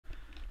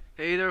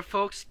Hey there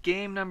folks,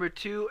 game number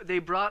 2, they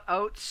brought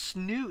out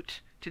Snute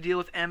to deal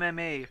with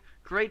MMA.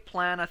 Great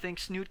plan, I think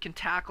Snute can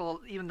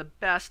tackle even the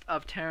best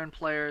of Terran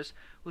players.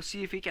 We'll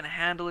see if he can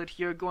handle it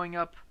here going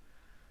up.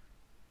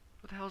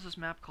 What the hell is this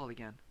map called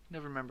again?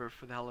 Never remember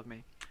for the hell of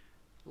me.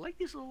 I like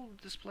these little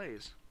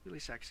displays, really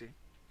sexy.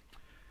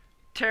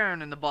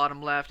 Terran in the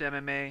bottom left,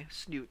 MMA.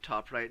 Snute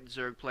top right,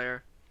 Zerg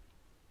player.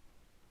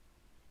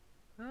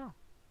 Oh,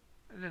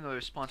 I didn't know they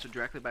were sponsored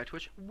directly by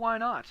Twitch. Why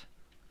not?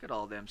 Look at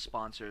all them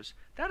sponsors.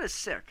 That is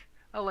sick.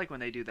 I like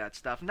when they do that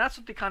stuff, and that's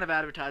what the kind of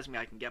advertising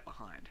I can get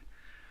behind.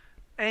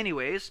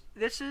 Anyways,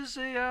 this is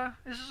a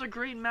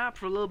great map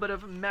for a little bit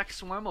of mech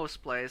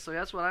swarmos play, so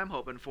that's what I'm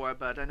hoping for.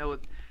 But I know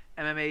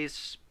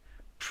MMA's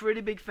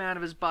pretty big fan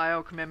of his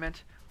bio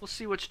commitment. We'll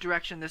see which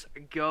direction this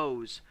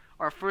goes.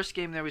 Our first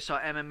game there, we saw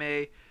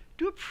MMA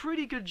do a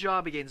pretty good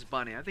job against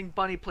Bunny. I think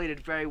Bunny played it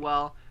very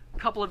well. A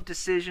couple of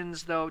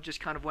decisions, though, just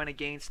kind of went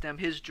against him.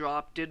 His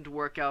drop didn't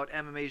work out.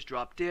 MMA's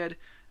drop did,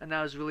 and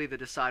that was really the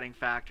deciding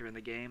factor in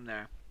the game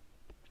there.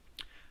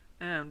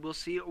 And we'll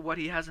see what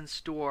he has in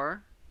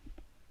store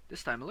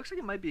this time. It looks like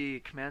it might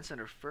be Command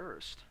Center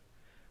first,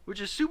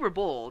 which is super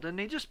bold, and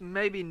he just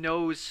maybe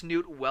knows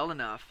Snute well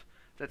enough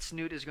that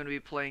Snute is going to be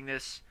playing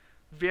this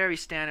very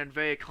standard,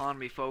 very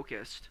economy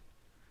focused.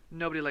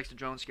 Nobody likes to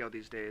drone scout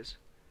these days.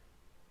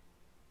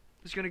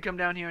 He's going to come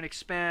down here and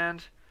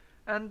expand.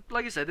 And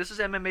like I said, this is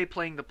MMA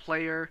playing the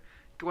player.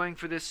 Going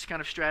for this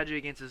kind of strategy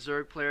against a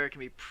Zerg player can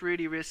be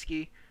pretty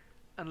risky,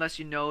 unless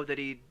you know that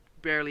he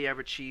barely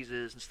ever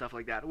cheeses and stuff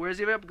like that. Whereas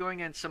if you're up going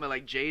against somebody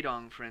like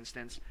Jaedong, for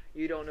instance,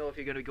 you don't know if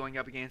you're going to be going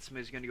up against him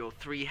who's going to go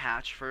 3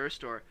 hatch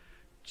first, or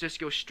just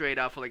go straight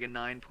out for like a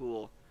 9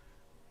 pool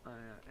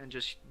and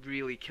just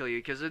really kill you.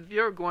 Because if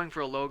you're going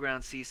for a low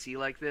ground CC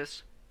like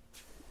this,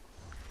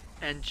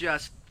 and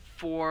just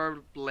 4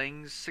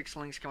 lings, 6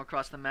 lings come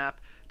across the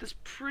map, that's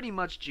pretty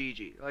much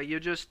GG. Like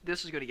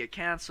this is going to get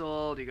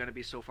cancelled. You're going to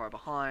be so far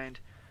behind,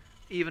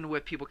 even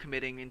with people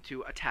committing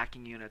into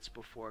attacking units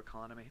before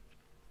economy.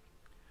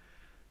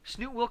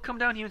 Snute will come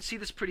down here and see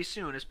this pretty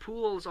soon. His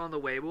pool is on the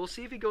way. We'll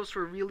see if he goes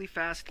for a really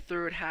fast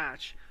 3rd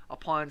hatch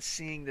upon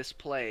seeing this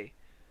play.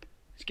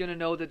 He's going to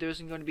know that there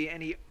isn't going to be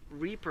any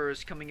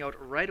Reapers coming out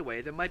right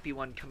away. There might be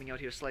one coming out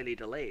here slightly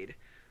delayed.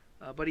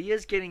 But he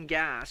is getting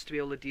gas to be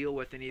able to deal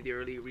with any of the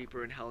early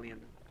Reaper and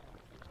Hellion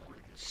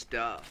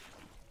stuff.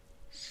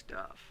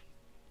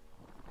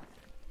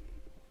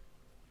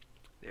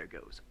 There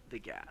goes the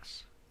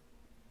gas.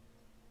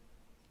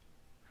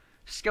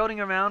 Scouting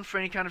around for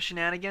any kind of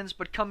shenanigans,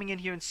 but coming in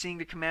here and seeing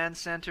the command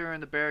center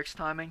and the barracks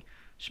timing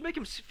should make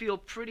him feel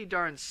pretty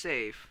darn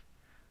safe,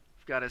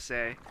 I've got to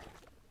say.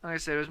 Like I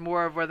said, it was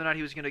more of whether or not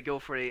he was going to go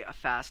for a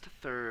fast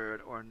 3rd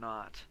or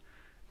not.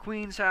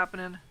 Queen's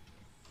happening.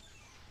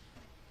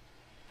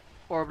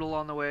 Orbital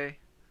on the way.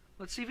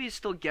 Let's see if he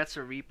still gets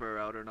a Reaper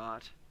out or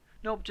not.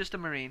 Nope, just a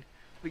Marine.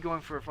 We'll be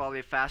going for probably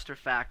a faster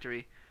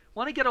factory.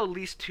 Want to get at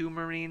least 2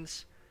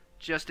 Marines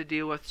just to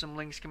deal with some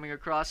links coming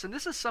across. And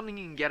this is something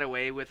you can get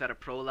away with at a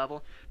pro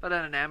level. But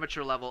at an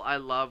amateur level, I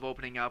love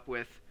opening up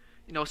with,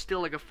 you know,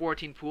 still like a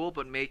 14 pool,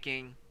 but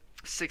making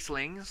 6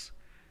 lings.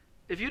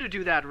 If you were to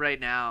do that right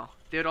now,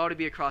 they'd already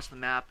be across the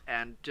map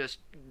and just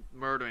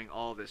murdering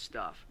all this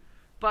stuff.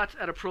 But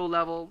at a pro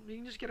level, you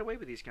can just get away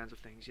with these kinds of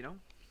things, you know?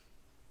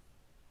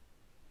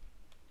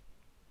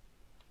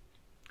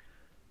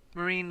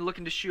 Marine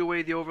looking to shoo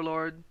away the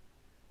Overlord.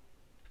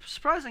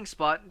 Surprising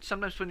spot.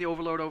 Sometimes putting the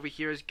Overlord over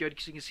here is good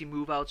because you can see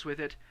move outs with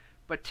it.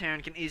 But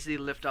Terran can easily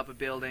lift up a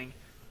building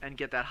and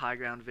get that high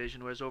ground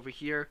vision. Whereas over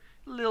here,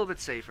 a little bit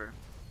safer.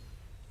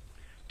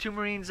 2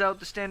 Marines out,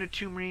 the standard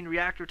 2 Marine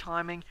reactor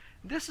timing.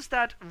 This is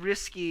that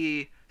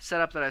risky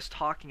setup that I was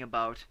talking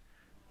about.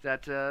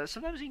 That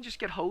sometimes you can just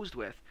get hosed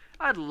with.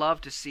 I'd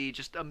love to see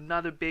just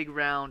another big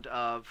round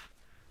of,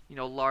 you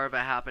know, larvae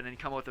happen and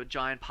come up with a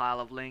giant pile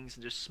of lings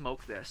and just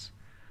smoke this.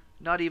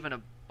 Not even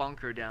a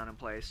bunker down in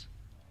place.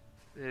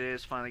 It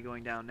is finally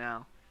going down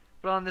now.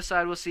 But on this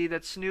side, we'll see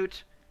that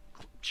Snute,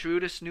 true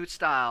to Snute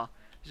style,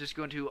 is just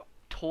going to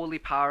totally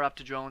power up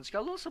to drones. Got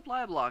a little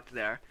supply blocked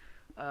there.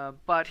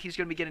 But he's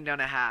going to be getting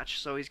down a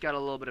hatch, so he's got a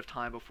little bit of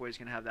time before he's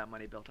going to have that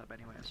money built up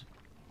anyways.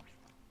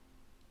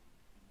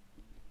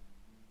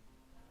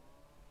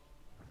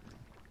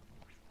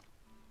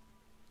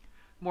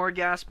 More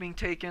gas being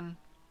taken.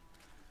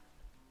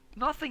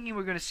 Not thinking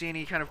we're going to see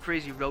any kind of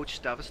crazy roach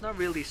stuff. It's not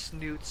really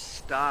Snute's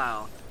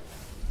style.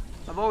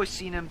 I've always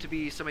seen him to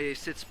be somebody who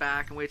sits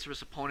back and waits for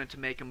his opponent to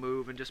make a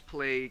move and just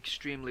play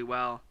extremely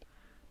well.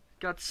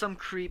 Got some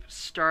creep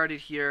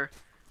started here.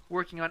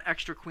 Working on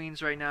extra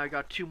queens right now. I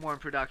got 2 more in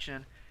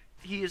production.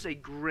 He is a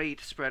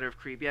great spreader of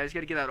creep. Yeah, he's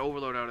got to get that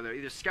Overlord out of there.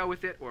 Either scout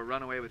with it or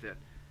run away with it.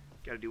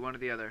 Got to do one or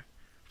the other.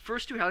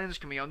 First 2 Hellions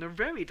coming out, and they're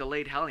very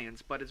delayed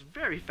Hellions, but it's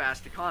very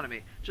fast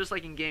economy. Just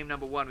like in game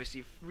number 1, we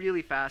see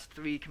really fast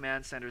 3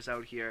 command centers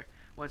out here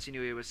once he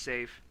knew he was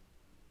safe.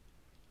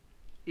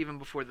 Even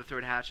before the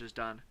 3rd hatch is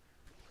done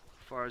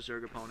for our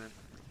Zerg opponent.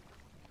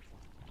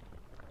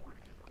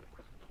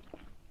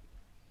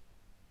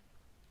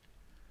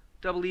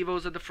 Double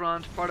Evos at the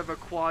front, part of a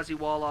quasi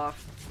wall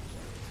off.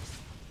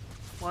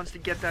 Wants to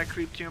get that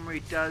creep tumor. He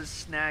does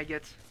snag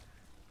it.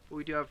 But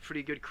we do have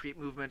pretty good creep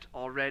movement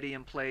already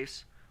in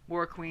place.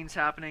 More queens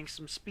happening.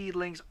 Some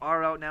speedlings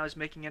are out now. He's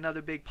making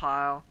another big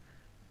pile.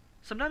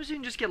 Sometimes you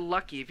can just get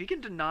lucky. If you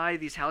can deny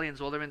these Hellions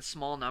while they're in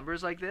small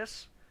numbers like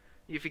this,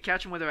 if you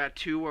catch them when they're at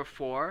 2 or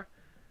 4,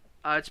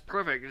 it's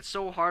perfect. It's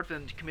so hard for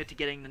them to commit to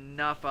getting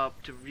enough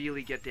up to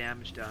really get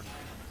damage done.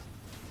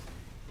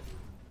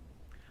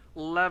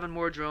 11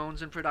 more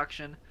drones in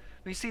production.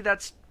 You see,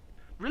 that's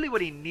really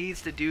what he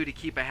needs to do to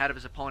keep ahead of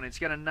his opponent. He's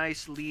got a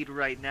nice lead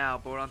right now,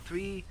 but we're on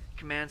 3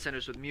 command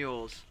centers with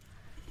mules.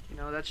 You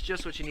know, that's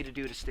just what you need to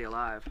do to stay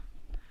alive.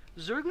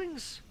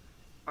 Zerglings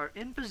are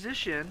in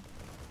position.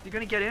 You're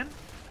going to get in,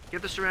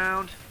 get the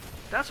surround.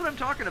 That's what I'm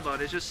talking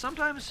about. It's just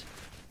sometimes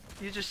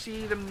you just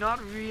see them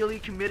not really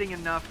committing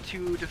enough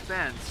to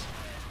defense.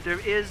 There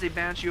is a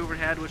Banshee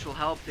overhead which will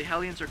help. The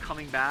Hellions are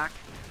coming back,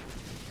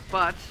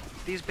 but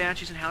these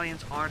Banshees and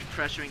Hellions aren't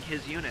pressuring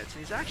his units.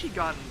 And he's actually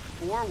gotten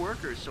 4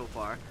 workers so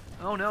far.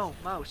 Oh no,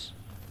 mouse.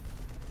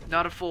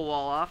 Not a full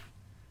wall off.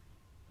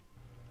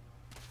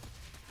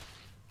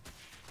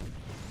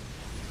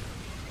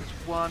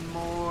 There's 1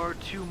 more,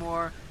 2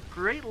 more.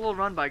 Great little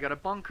run by. Got a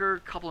bunker,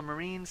 couple of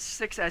Marines,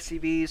 6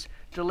 SCVs.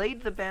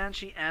 Delayed the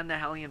Banshee and the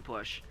Hellion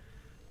push.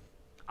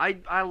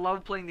 I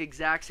love playing the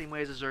exact same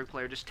way as a Zerg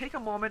player. Just take a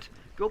moment,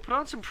 go put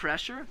on some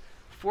pressure,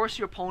 force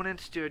your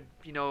opponent to,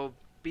 you know,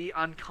 be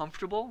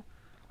uncomfortable,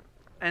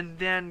 and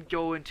then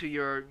go into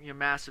your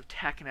massive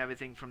tech and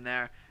everything from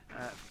there.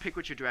 Pick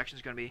what your direction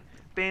is going to be.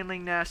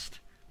 Baneling Nest,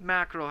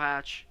 Macro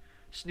Hatch,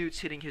 Snoot's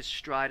hitting his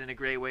stride in a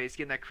great way. He's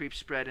getting that creep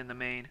spread in the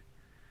main.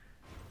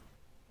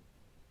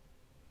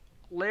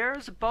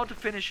 Lair's about to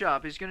finish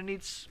up. He's going to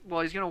need,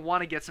 well, he's going to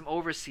want to get some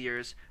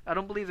Overseers. I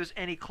don't believe there's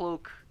any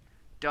cloak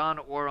done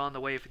or on the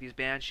way for these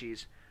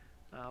Banshees.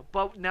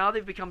 But now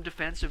they've become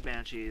defensive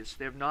Banshees.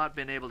 They've not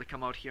been able to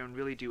come out here and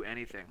really do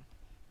anything.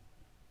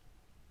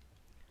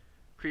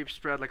 Creep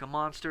spread like a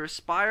monster.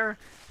 Spire,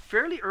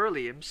 fairly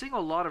early. I'm seeing a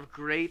lot of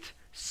great,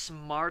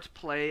 smart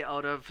play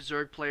out of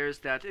Zerg players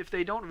that if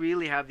they don't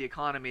really have the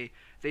economy,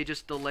 they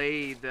just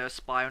delay the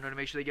Spire in order to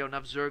make sure they get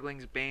enough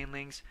Zerglings,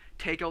 Banelings,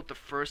 take out the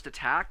first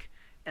attack,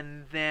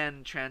 and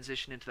then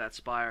transition into that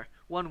Spire.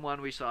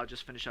 1-1 we saw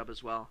just finish up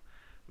as well.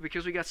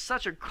 Because we got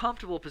such a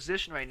comfortable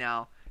position right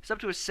now. It's up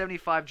to his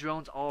 75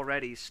 drones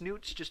already.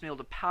 Snoot's just been able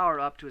to power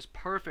up to his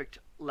perfect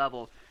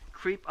level.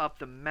 Creep up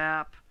the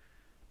map.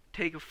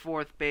 Take a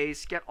 4th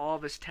base. Get all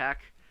of his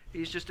tech.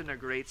 He's just in a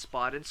great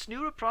spot. And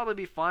Snoot would probably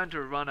be fine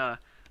to run a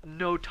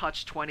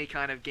no-touch 20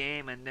 kind of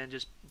game and then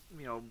just,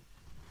 you know,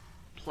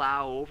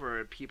 plow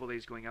over people that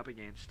he's going up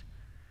against.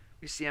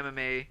 We see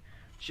MMA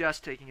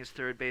just taking his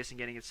 3rd base and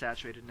getting it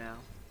saturated now.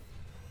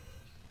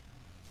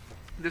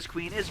 This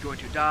queen is going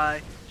to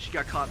die. She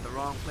got caught in the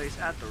wrong place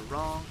at the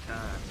wrong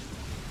time.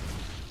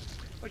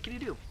 What can you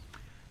do?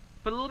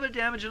 Put a little bit of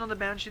damage in on the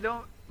Banshee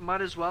though.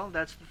 Might as well.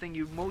 That's the thing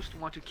you most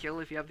want to kill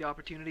if you have the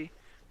opportunity.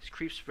 This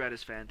creep spread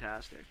is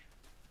fantastic.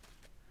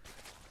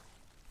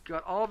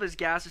 Got all of his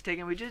gases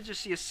taken. We did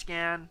just see a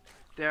scan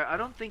there. I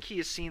don't think he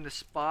has seen the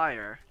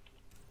Spire.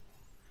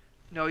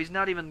 No, he's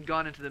not even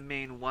gone into the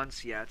main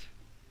once yet.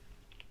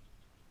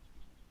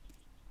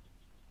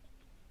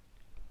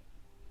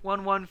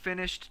 1-1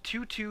 finished,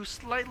 2-2,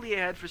 slightly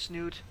ahead for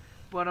Snoot,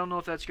 but I don't know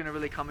if that's going to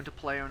really come into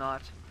play or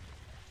not.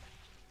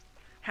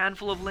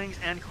 Handful of Lings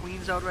and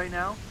Queens out right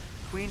now.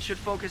 Queen should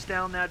focus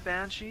down that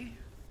Banshee.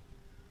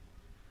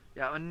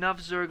 Yeah,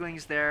 enough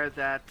Zerglings there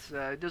that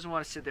it doesn't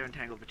want to sit there and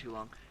tangle for too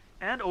long.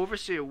 And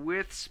Overseer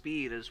with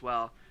speed as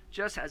well.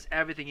 Just has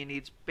everything he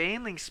needs.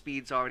 Baneling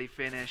speed's already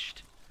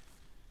finished.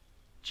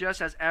 Just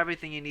has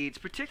everything he needs,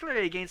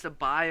 particularly against a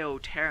Bio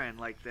Terran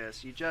like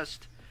this.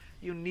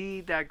 You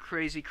need that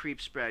crazy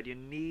creep spread. You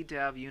need to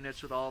have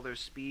units with all their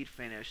speed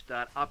finished,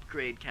 that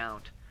upgrade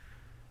count.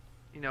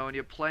 You know, when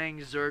you're playing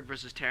Zerg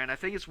versus Terran, I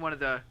think it's one of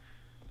the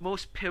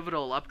most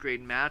pivotal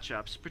upgrade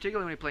matchups,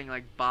 particularly when you're playing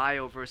like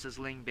Bio versus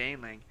Ling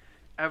Baneling.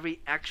 Every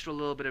extra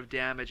little bit of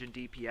damage and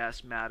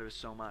DPS matters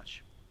so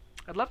much.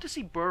 I'd love to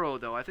see Burrow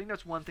though. I think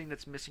that's one thing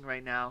that's missing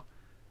right now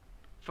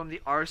from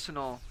the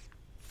arsenal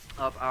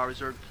of our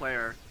Zerg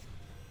player.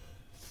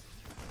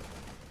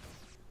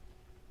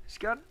 He's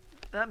got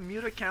that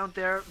muta count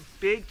there,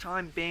 big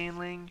time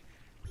Baneling.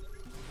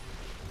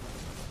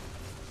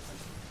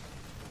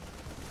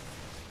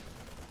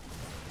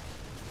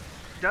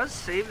 Does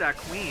save that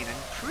queen, and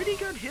pretty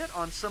good hit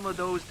on some of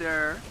those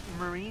there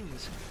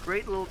Marines.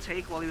 Great little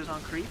take while he was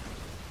on creep.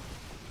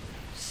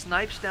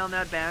 Snipes down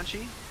that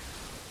Banshee.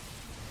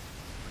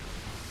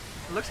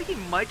 It looks like he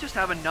might just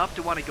have enough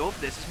to want to go for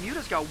this. His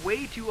muta's got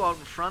way too out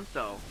in front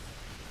though.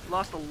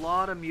 Lost a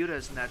lot of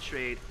mutas in that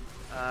trade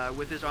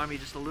with his army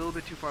just a little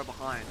bit too far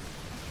behind.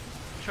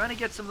 Trying to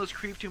get some of those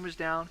creep tumors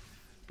down,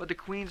 but the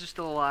queens are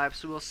still alive,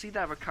 so we'll see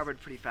that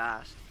recovered pretty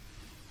fast.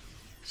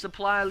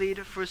 Supply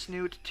lead for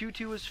Snoot.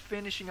 2-2 is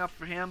finishing up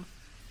for him.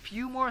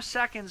 Few more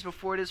seconds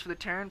before it is for the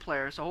Terran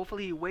player, so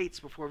hopefully he waits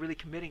before really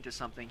committing to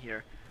something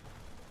here.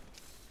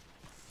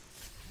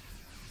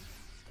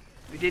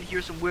 We did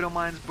hear some Widow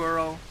Mines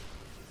burrow.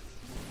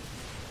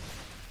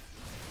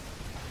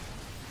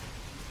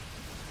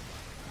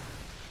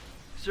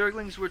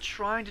 Zerglings were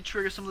trying to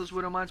trigger some of those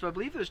Widow Mines, but I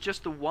believe there's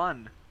just the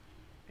one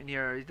in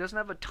here. He doesn't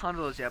have a ton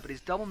of those yet, but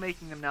he's double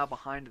making them now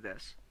behind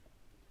this.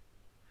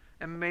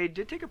 MMA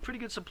did take a pretty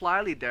good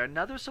supply lead there.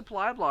 Another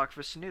supply block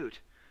for Snute.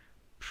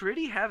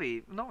 Pretty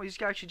heavy. No,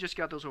 he's actually just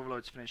got those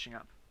overloads finishing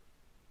up.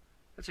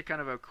 That's a kind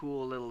of a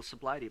cool little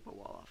supply depot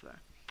wall off there.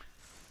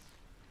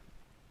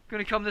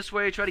 Gonna come this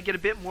way, try to get a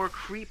bit more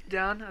creep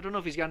down. I don't know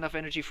if he's got enough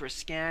energy for a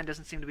scan.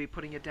 Doesn't seem to be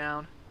putting it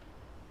down.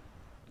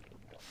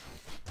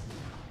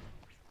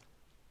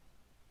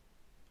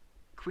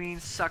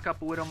 Queens suck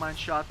up a Widow Mine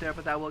shot there,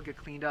 but that will get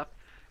cleaned up.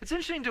 It's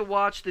interesting to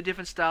watch the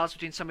different styles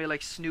between somebody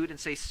like Snute and,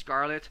 say,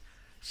 Scarlet.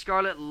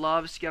 Scarlet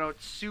loves to get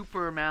out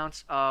super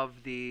amounts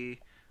of the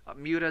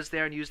mutas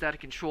there and use that to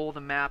control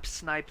the map,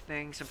 snipe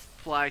things, and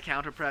fly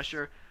counter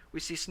pressure. We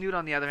see Snute,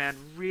 on the other hand,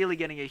 really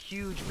getting a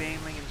huge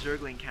Baneling and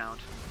Zergling count.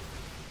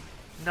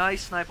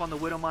 Nice snipe on the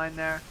Widow Mine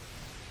there.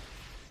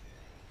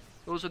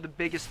 Those are the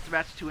biggest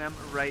threats to him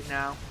right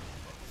now.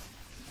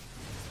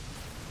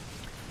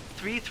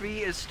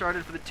 3-3 is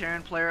started for the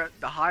Terran player.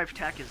 The Hive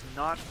tech is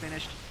not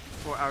finished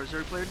for our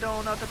Zerg player.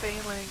 No, not the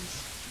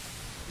Banelings.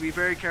 Be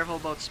very careful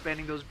about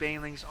spending those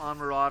Banelings on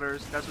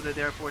Marauders. That's what they're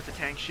there for, to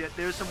tank shit.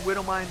 There's some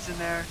Widow Mines in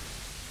there.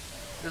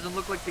 Doesn't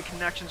look like the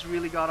connections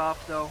really got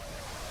off, though.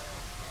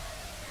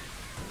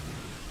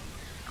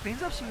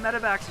 Cleans up some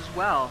medevacs as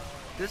well.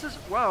 This is...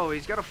 Whoa,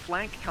 he's got a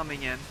flank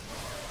coming in.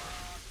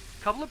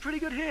 Couple of pretty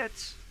good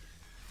hits.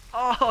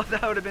 Oh,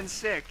 that would have been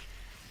sick.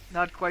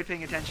 Not quite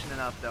paying attention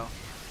enough, though.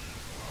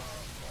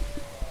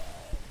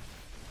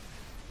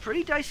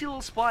 Pretty dicey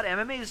little spot.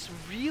 MMA is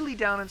really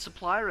down in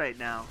supply right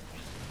now.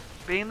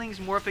 Baneling's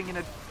morphing in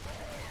a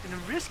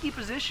risky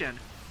position.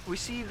 We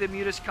see the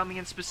mutas coming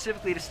in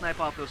specifically to snipe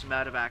off those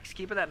medevacs.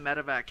 Keeping that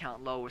medevac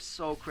count low is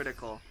so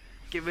critical.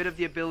 Get rid of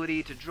the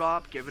ability to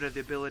drop, get rid of the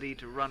ability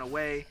to run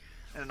away,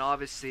 and then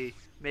obviously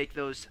make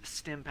those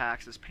stim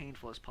packs as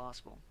painful as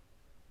possible.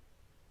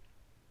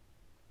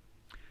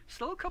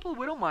 Still a couple of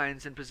Widow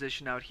Mines in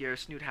position out here.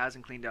 Snute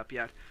hasn't cleaned up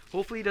yet.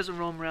 Hopefully he doesn't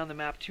roam around the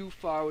map too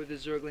far with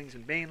his Zerglings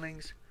and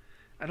Banelings.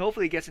 And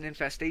hopefully he gets an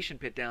infestation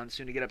pit down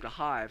soon to get up to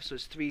Hive, so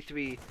his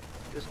 3-3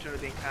 doesn't turn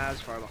out being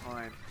as far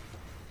behind.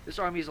 This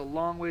army is a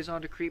long ways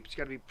on to creep. It's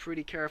got to be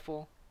pretty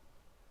careful.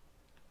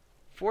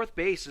 Fourth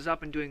base is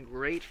up and doing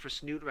great for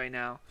Snute right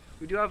now.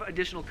 We do have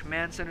additional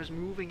command centers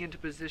moving into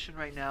position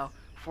right now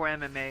for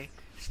MMA.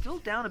 Still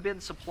down a bit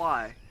in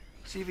supply.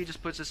 See if he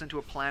just puts us into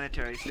a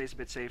planetary, stays a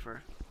bit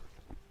safer.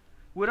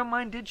 Widow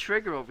Mine did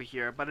trigger over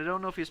here, but I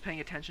don't know if he was paying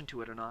attention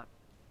to it or not.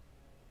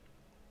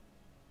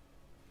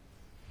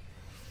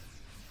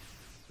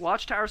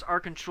 Watchtowers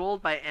are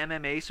controlled by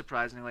MMA,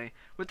 surprisingly.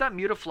 With that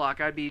Mutaflock,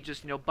 I'd be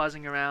just,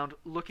 buzzing around,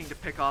 looking to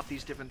pick off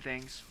these different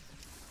things.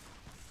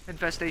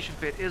 Infestation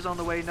Pit is on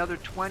the way. Another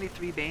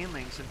 23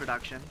 Banelings in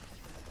production.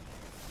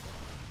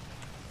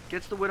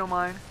 Gets the Widow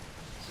Mine.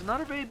 This is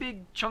not a very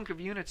big chunk of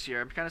units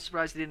here. I'm kind of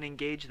surprised they didn't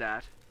engage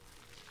that.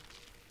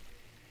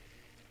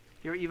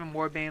 Here are even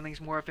more Banelings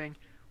morphing.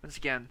 Once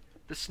again,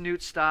 the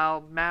Snute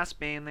style, mass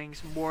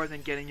Banelings, more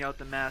than getting out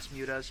the mass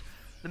mutas.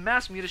 The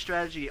mass muta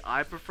strategy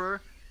I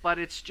prefer, but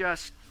it's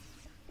just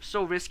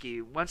so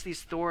risky. Once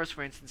these Thors,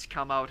 for instance,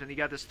 come out and you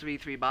got this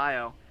 3-3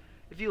 bio,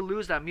 if you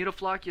lose that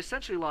Mutaflock, you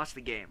essentially lost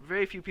the game.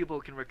 Very few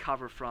people can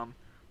recover from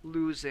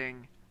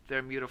losing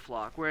their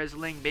Mutaflock, whereas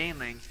Ling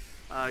Banelings,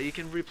 you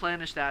can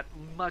replenish that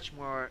much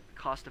more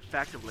cost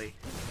effectively,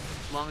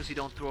 as long as you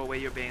don't throw away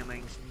your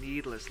Banelings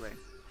needlessly.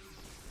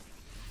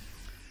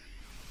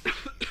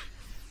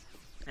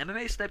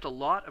 MMA sniped a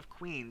lot of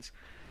Queens.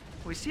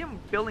 We see him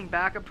building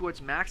back up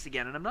towards max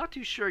again, and I'm not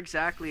too sure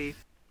exactly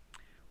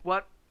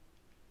what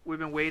we've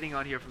been waiting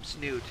on here from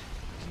Snute.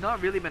 He's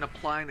not really been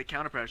applying the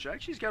counter pressure.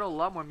 Actually, he's got a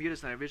lot more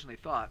mutas than I originally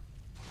thought.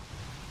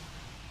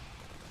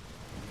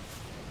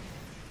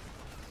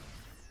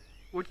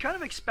 Would kind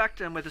of expect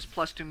him with his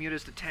 +2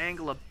 mutas to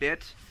tangle a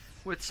bit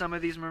with some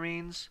of these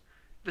Marines.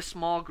 The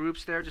small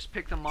groups there, just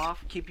pick them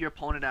off, keep your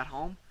opponent at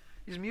home.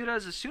 These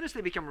mutas, as soon as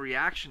they become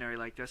reactionary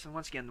like this, and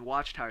once again, the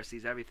Watchtower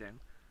sees everything.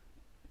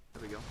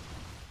 There we go.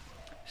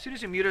 As soon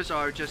as your mutas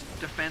are just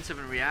defensive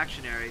and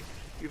reactionary,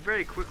 you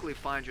very quickly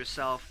find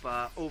yourself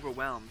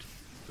overwhelmed.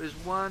 There's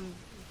one...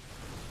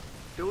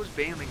 Those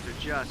Banelings are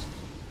just...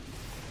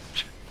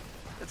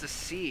 That's a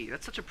C.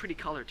 That's such a pretty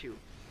color, too.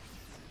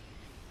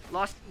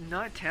 Lost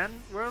 9, 10?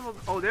 Where are the...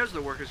 Oh, there's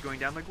the workers going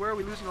down. Like, where are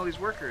we losing all these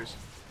workers?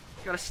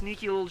 Got a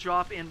sneaky little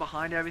drop in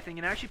behind everything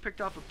and actually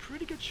picked off a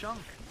pretty good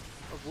chunk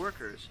of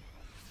workers.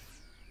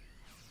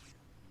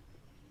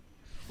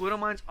 Widow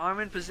Mines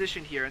are in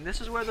position here, and this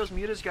is where those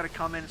mutas got to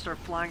come in and start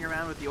flying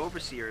around with the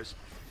Overseers.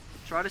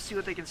 Try to see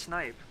what they can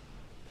snipe.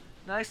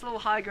 Nice little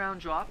high ground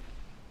drop.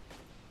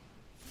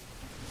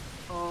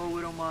 Oh,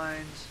 Widow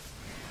Mines.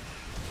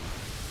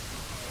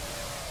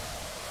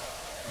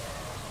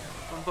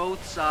 From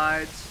both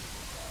sides.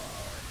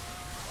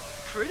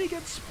 Pretty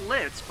good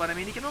splits, but I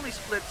mean, he can only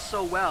split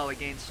so well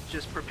against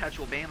just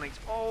perpetual Banelings.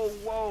 Oh,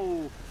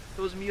 whoa!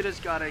 Those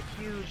mutas got a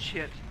huge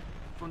hit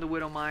from the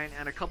Widow Mine,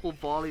 and a couple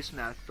volleys from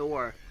that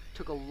Thor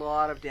took a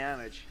lot of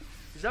damage.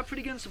 He's up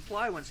pretty good in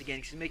supply once again,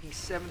 because he's making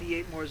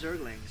 78 more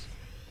Zerglings.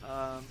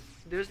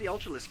 There's the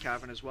Ultralisk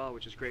Cavern as well,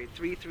 which is great.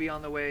 3-3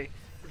 on the way.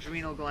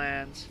 Adrenal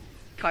Glands.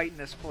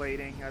 Chitinous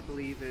Plating, I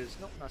believe is...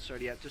 Nope, not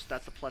started yet. Just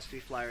that's the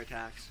 +3 flyer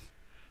attacks.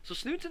 So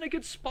Snoot's in a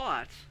good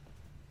spot,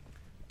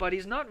 but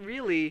he's not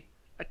really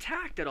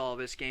attacked at all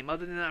this game,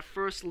 other than that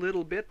first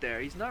little bit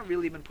there. He's not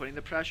really been putting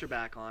the pressure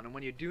back on, and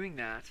when you're doing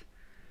that,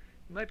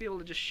 you might be able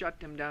to just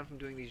shut him down from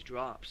doing these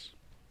drops.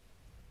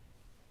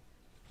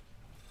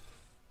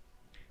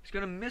 He's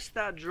going to miss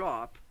that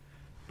drop,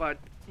 but,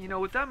 you know,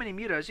 with that many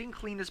mutas, you can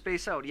clean this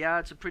base out. Yeah,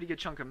 it's a pretty good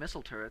chunk of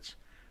missile turrets,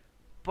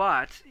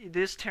 but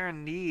this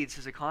Terran needs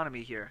his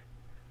economy here.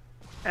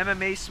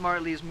 MMA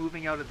smartly is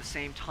moving out at the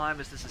same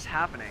time as this is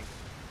happening.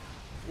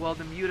 Well,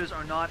 the mutas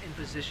are not in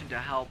position to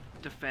help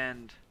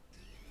defend.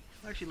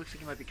 Actually, looks like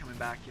he might be coming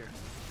back here.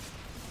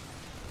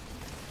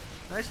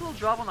 Nice little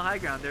drop on the high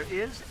ground. There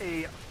is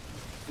a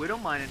Widow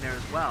Mine in there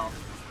as well.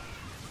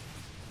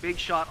 Big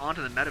shot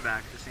onto the medevac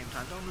at the same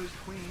time. Don't lose the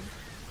queen.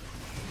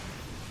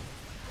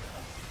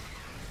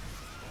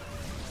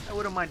 That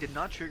Widow Mine did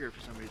not trigger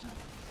for some reason.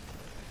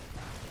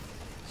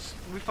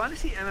 We finally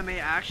see MMA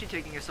actually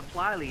taking a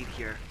supply lead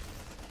here.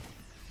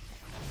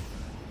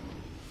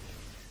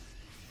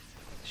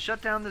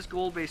 Shut down this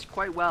gold base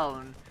quite well,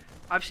 and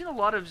I've seen a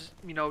lot of,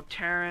 you know,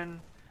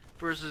 Terran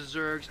versus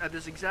Zergs at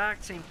this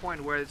exact same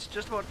point where it's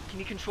just about, can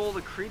you control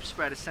the creep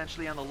spread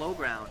essentially on the low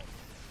ground.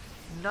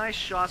 Nice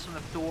shots from the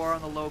Thor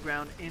on the low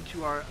ground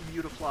into our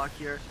Mutaflock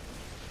here.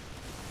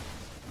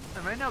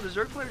 And right now the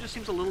Zerg player just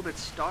seems a little bit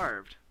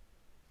starved.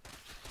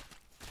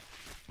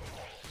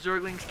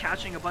 Zerglings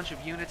catching a bunch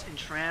of units in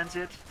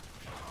transit.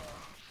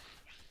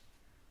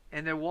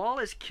 And their wall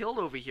is killed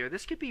over here.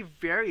 This could be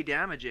very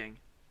damaging.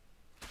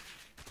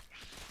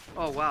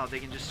 Oh wow, they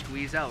can just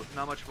squeeze out.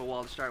 Not much of a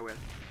wall to start with.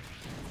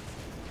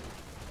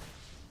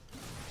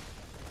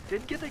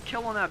 Did get the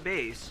kill on that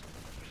base.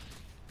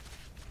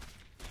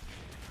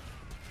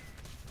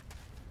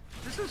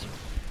 This is...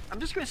 I'm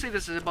just going to say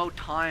this is about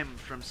time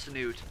from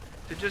Snute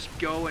to just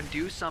go and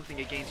do something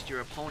against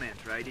your opponent,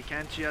 right? You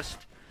can't just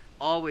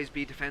always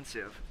be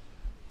defensive.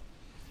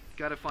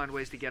 Got to find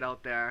ways to get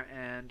out there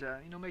and,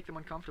 you know, make them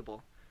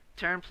uncomfortable.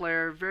 Terran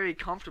player very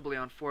comfortably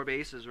on 4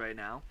 bases right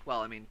now.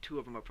 Well, I mean, 2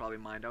 of them are probably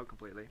mined out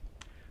completely.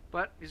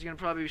 But he's going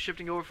to probably be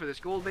shifting over for this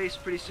gold base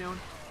pretty soon.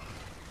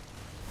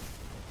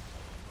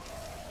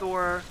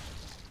 Thor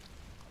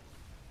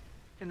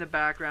in the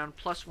background,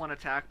 +1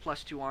 attack,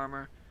 +2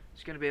 armor.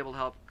 He's going to be able to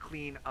help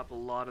clean up a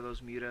lot of those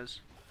mutas.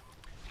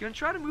 He's going to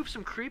try to move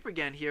some creep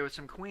again here with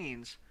some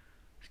queens.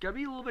 He's got to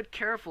be a little bit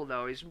careful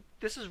though.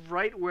 This is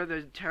right where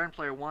the Terran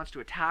player wants to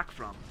attack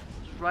from.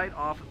 It's right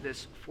off of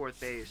this 4th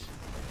base.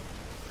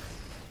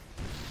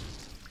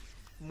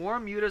 More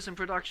mutas in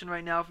production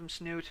right now from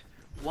Snute.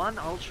 1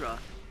 Ultra.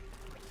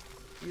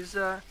 He's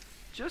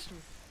just,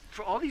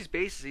 for all these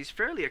bases, he's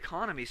fairly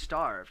economy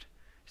starved.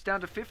 He's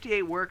down to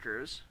 58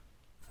 workers.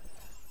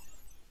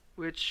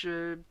 Which,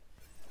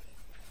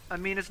 I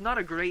mean, it's not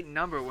a great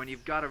number when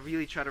you've got to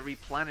really try to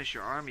replenish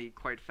your army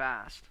quite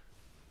fast.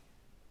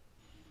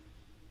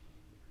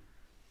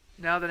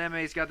 Now that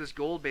MA's got this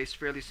gold base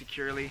fairly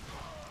securely,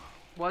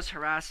 was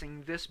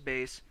harassing this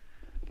base.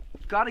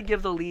 Got to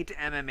give the lead to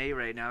MMA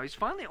right now. He's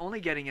finally only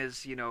getting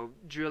his, you know,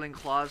 drilling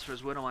claws for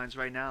his Widow Mines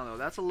right now, though.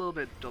 That's a little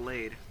bit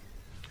delayed.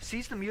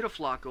 Sees the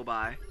Mutaflock go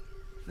by.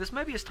 This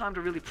might be his time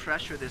to really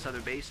pressure this other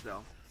base,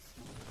 though.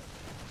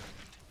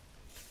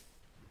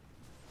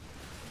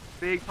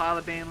 Big pile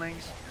of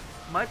Banelings.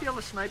 Might be able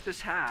to snipe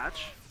this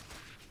hatch.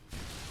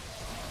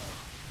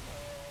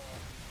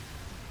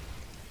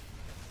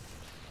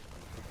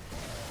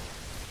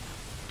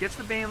 Gets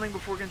the Baneling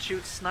before it can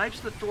shoot. Snipes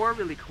the Thor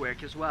really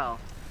quick as well.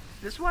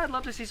 This is why I'd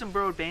love to see some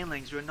burrowed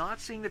Banelings. We're not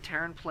seeing the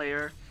Terran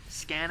player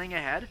scanning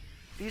ahead.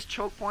 These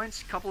choke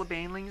points, couple of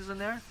Banelings in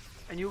there,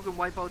 and you can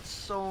wipe out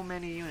so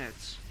many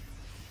units.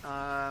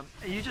 And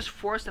you just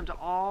force them to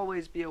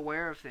always be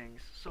aware of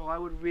things. So I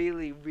would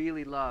really,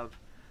 really love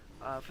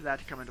for that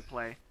to come into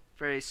play.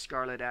 Very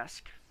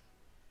Scarlet-esque.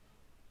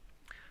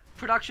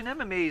 Production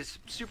MMA is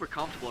super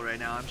comfortable right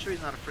now. I'm sure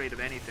he's not afraid of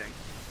anything.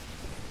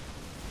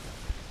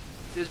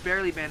 There's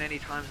barely been any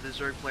times the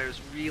Zerg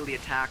players really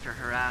attacked or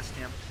harassed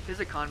him.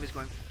 His economy is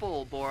going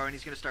full bore, and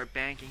he's going to start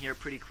banking here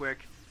pretty quick.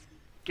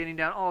 Getting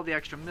down all the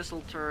extra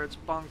missile turrets,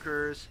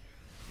 bunkers.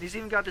 And he's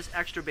even got this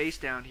extra base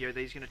down here that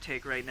he's going to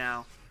take right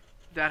now.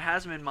 That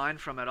hasn't been mined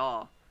from at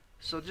all.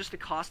 So just the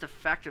cost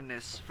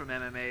effectiveness from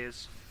MMA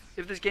is...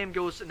 If this game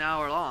goes an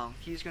hour long,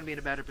 he's going to be in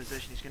a better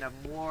position. He's going to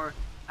have more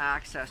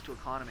access to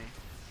economy.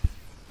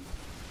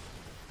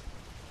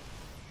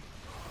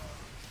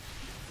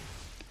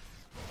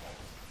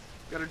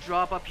 Got a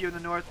drop up here in the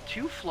north.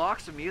 2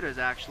 flocks of mutas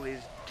actually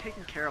is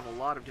taking care of a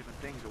lot of different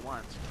things at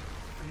once.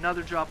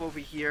 Another drop over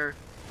here.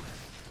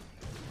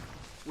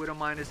 Widow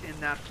Mine is in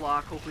that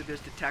flock. Hopefully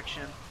there's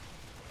detection.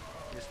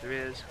 Yes, there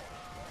is.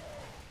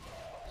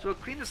 So we'll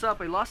clean this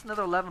up. He lost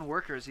another 11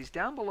 workers. He's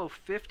down below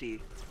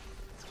 50.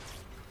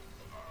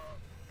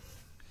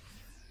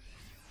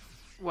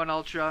 1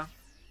 Ultra.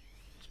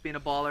 It's been a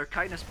baller.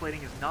 Chitinous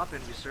Plating has not been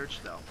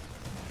researched though.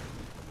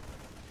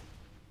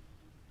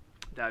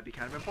 That would be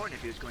kind of important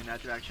if he was going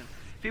that direction.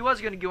 If he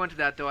was going to go into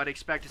that, though, I'd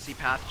expect to see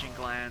pathogen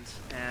glands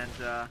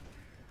and,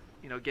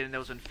 you know, getting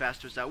those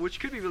infestors out, which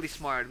could be really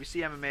smart. We see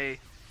MMA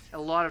a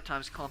lot of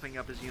times clumping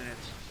up his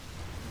units.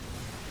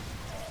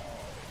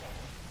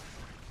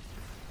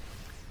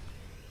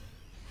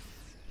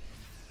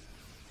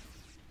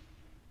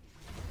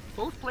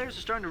 Both players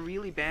are starting to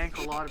really bank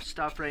a lot of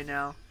stuff right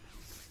now.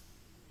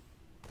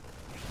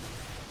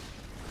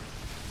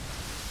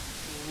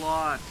 A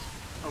lot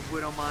of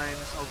Widow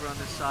Mines over on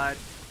this side.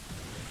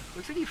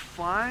 Looks like he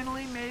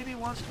finally maybe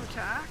wants to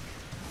attack.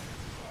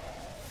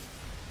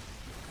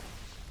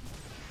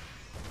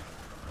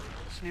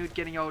 Snute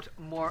getting out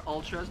more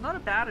ultras. Not a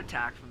bad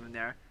attack from him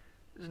there.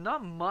 There's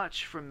not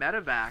much for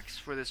medevacs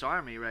for this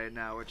army right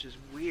now, which is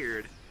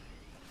weird.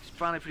 He's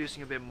finally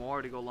producing a bit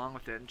more to go along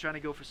with it and trying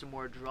to go for some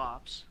more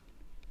drops.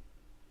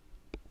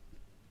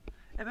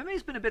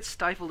 MMA's been a bit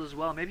stifled as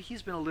well. Maybe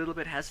he's been a little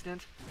bit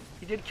hesitant.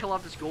 He did kill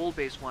off this gold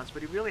base once,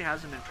 but he really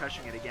hasn't been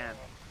pressuring it again.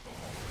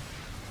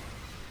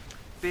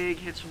 Big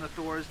hits from the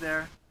Thors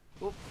there.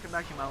 Oh, come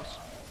back, you mouse.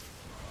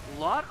 A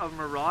lot of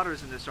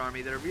Marauders in this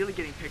army that are really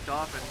getting picked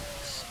off, and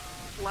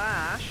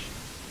Flash.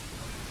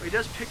 Oh, he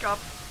does pick up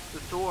the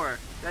Thor.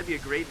 That'd be a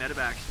great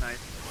medevac snipe.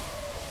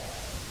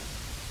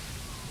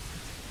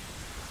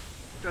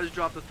 Does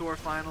drop the Thor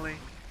finally.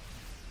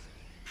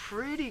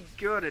 Pretty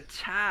good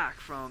attack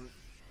from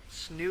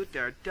Snute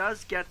there.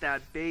 Does get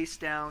that base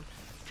down.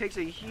 Takes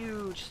a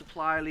huge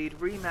supply lead.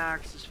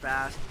 Remaxes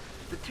fast.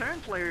 The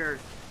Terran player,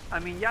 I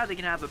mean, yeah, they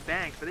can have a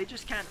bank, but they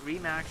just can't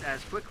remax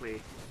as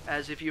quickly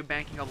as if you're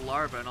banking a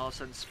larva and all of a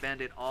sudden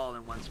spend it all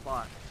in one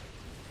spot.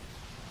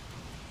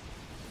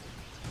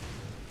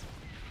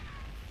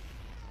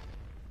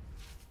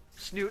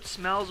 Snute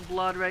smells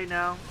blood right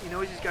now. He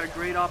knows he's got a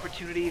great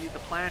opportunity. The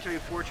planetary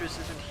fortress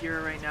isn't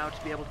here right now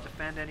to be able to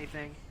defend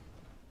anything.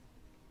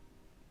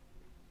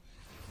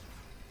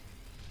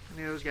 I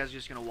mean, those guys are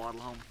just going to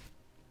waddle home.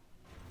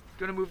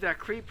 Going to move that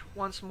creep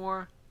once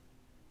more.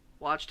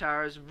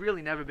 Watchtower's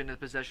really never been in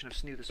possession of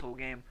Snute this whole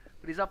game.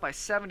 But he's up by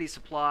 70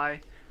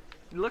 supply.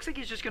 It looks like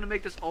he's just going to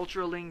make this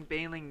Ultra Ling,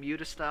 Baneling,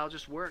 Muta style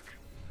just work.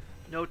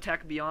 No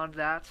tech beyond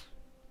that.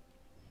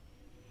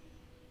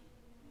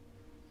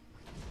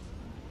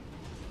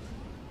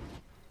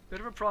 Bit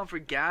of a problem for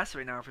gas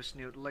right now for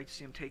Snute. I'd like to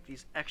see him take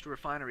these extra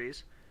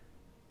refineries.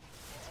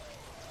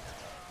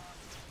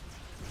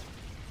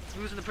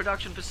 Losing the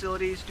production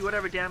facilities, do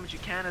whatever damage you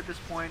can at this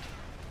point.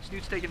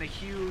 Snute's taking a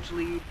huge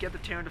lead, get the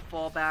Terran to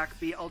fall back,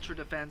 be ultra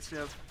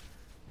defensive.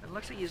 And it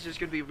looks like he's just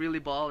going to be really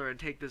baller and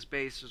take this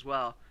base as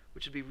well,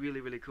 which would be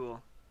really, really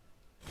cool.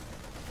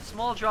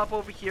 Small drop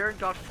over here,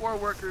 got 4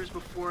 workers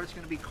before it's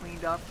going to be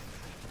cleaned up.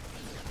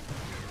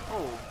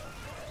 Oh,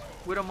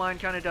 Widow Mine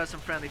kind of does some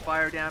friendly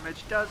fire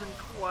damage, doesn't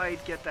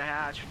quite get the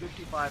hatch,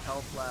 55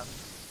 health left.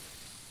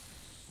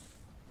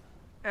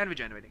 And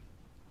regenerating.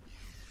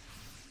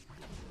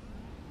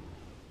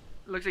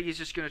 Looks like he's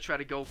just going to try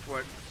to go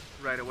for it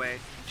right away.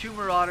 2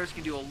 Marauders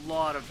can do a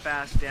lot of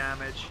fast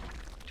damage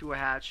to a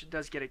hatch. It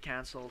does get it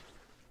cancelled.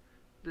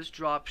 This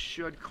drop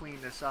should clean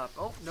this up.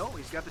 Oh, no,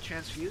 he's got the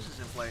transfuses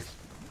in place.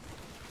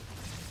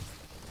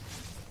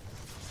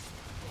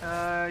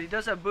 He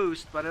does have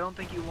boost, but I don't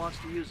think he wants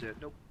to use it.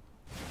 Nope.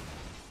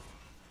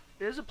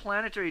 There's a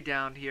planetary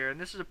down here, and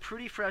this is a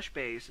pretty fresh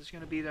base. It's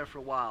going to be there for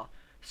a while.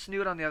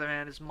 Snute, on the other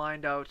hand, is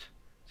mined out.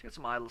 He's got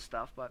some idle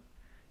stuff, but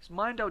he's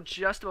mined out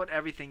just about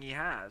everything he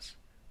has.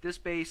 This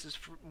base is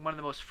one of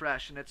the most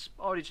fresh, and it's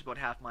already just about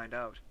half mined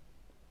out.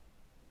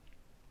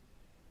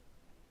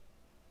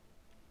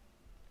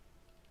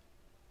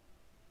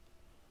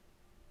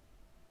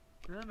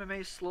 MMA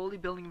is slowly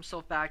building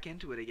himself back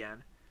into it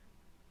again.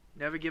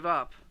 Never give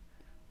up.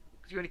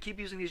 Because you're going to keep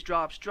using these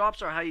drops.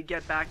 Drops are how you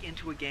get back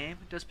into a game.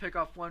 It does pick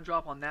off 1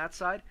 drop on that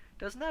side.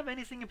 Doesn't have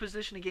anything in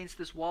position against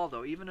this wall,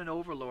 though. Even an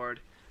Overlord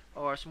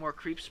or some more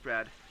creep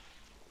spread.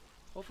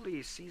 Hopefully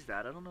he sees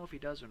that. I don't know if he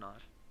does or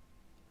not.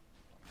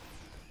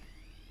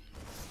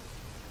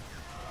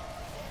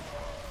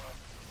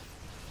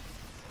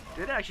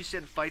 Did actually sit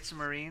and fight some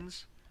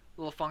Marines.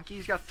 A little funky.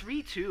 He's got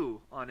 3-2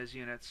 on his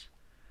units.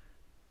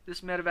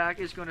 This medevac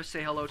is going to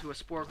say hello to a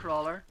Spore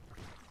Crawler.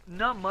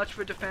 Not much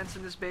for defense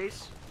in this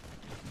base.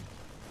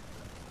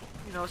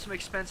 You know, some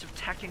expensive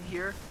tech in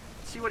here.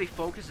 Let's see what he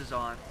focuses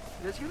on.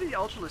 There's going to be the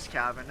Ultralisk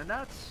Cavern, and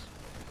that's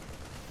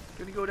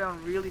going to go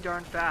down really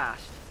darn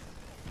fast.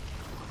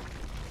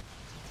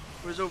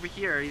 Whereas over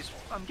here,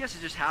 I'm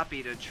guessing just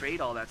happy to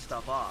trade all that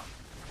stuff off.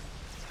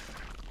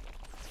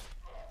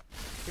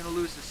 Gonna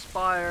lose the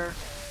Spire.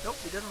 Nope,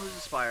 he doesn't lose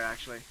the Spire,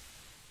 actually.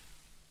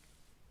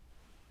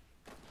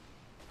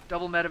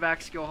 Double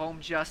medevacs go home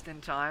just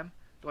in time.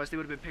 Otherwise they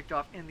would have been picked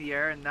off in the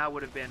air, and that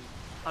would have been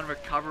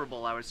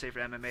unrecoverable, I would say, for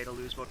MMA to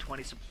lose about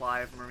 20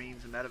 supply of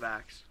Marines and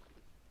medevacs.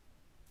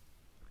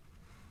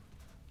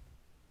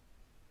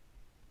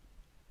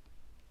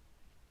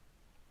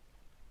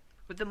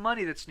 With the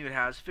money that Snute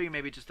has, I figure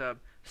maybe just a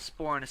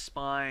Spore and a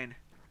Spine.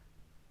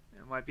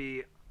 It might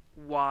be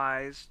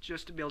wise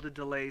just to be able to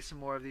delay some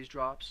more of these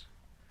drops.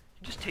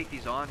 You just take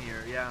these on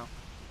here, yeah.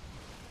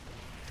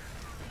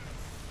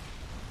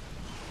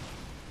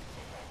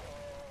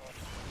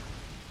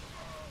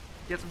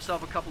 Gets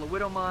himself a couple of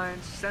Widow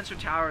Mines. Sensor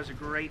Tower is a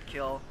great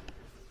kill.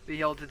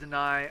 Being able to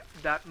deny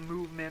that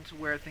movement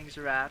where things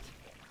are at.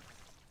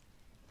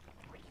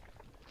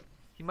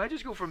 He might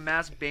just go for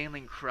Mass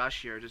Baneling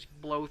Crush here. Just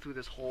blow through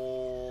this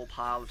whole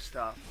pile of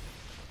stuff.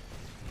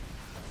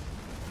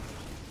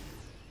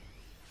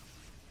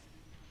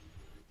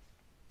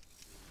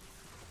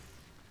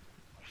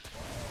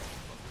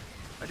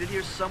 I did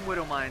hear some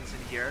Widow Mines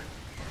in here.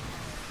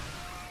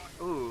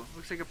 Ooh,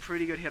 looks like a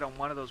pretty good hit on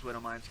one of those Widow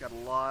Mines. Got a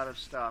lot of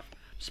stuff.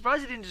 I'm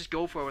surprised he didn't just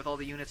go for it with all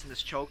the units in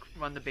this choke.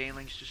 Run the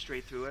Banelings just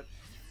straight through it.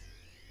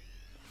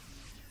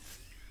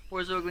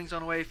 4 Zerglings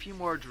on the way. A few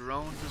more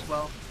drones as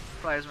well.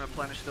 Probably hasn't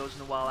replenished those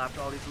in a while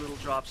after all these little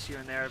drops here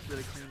and there have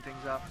really cleaned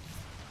things up.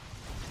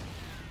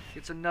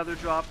 Gets another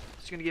drop.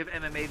 It's going to give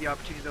MMA the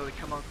opportunity though to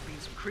come out and clean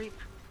some creep.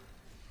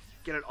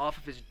 Get it off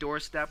of his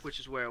doorstep,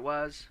 which is where it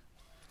was.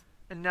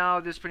 And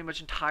now there's pretty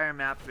much entire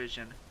map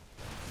vision.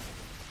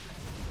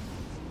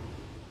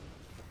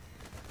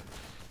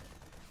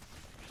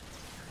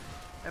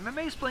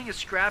 MMA is playing as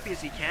scrappy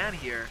as he can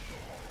here,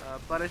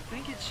 but I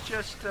think it's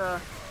just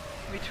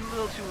maybe too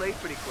little too late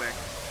pretty quick.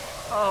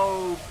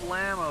 Oh,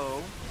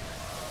 blammo.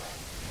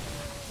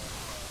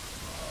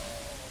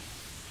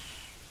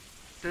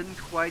 Didn't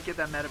quite get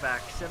that meta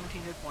back.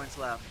 17 hit points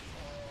left.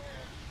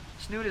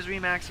 Snute is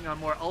remaxing on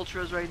more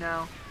ultras right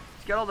now.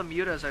 He's got all the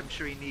mutas I'm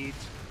sure he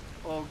needs.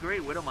 Oh,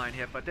 great Widowmine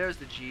hit, but there's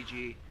the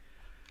GG.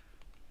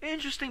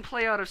 Interesting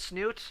play out of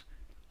Snute.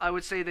 I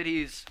would say that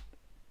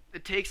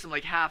it takes him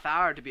like half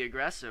hour to be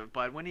aggressive,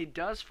 but when he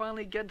does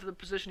finally get into the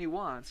position he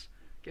wants,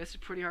 I guess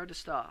it's pretty hard to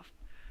stop.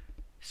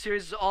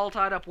 Series is all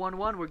tied up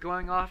 1-1. We're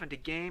going off into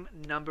game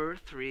number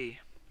 3.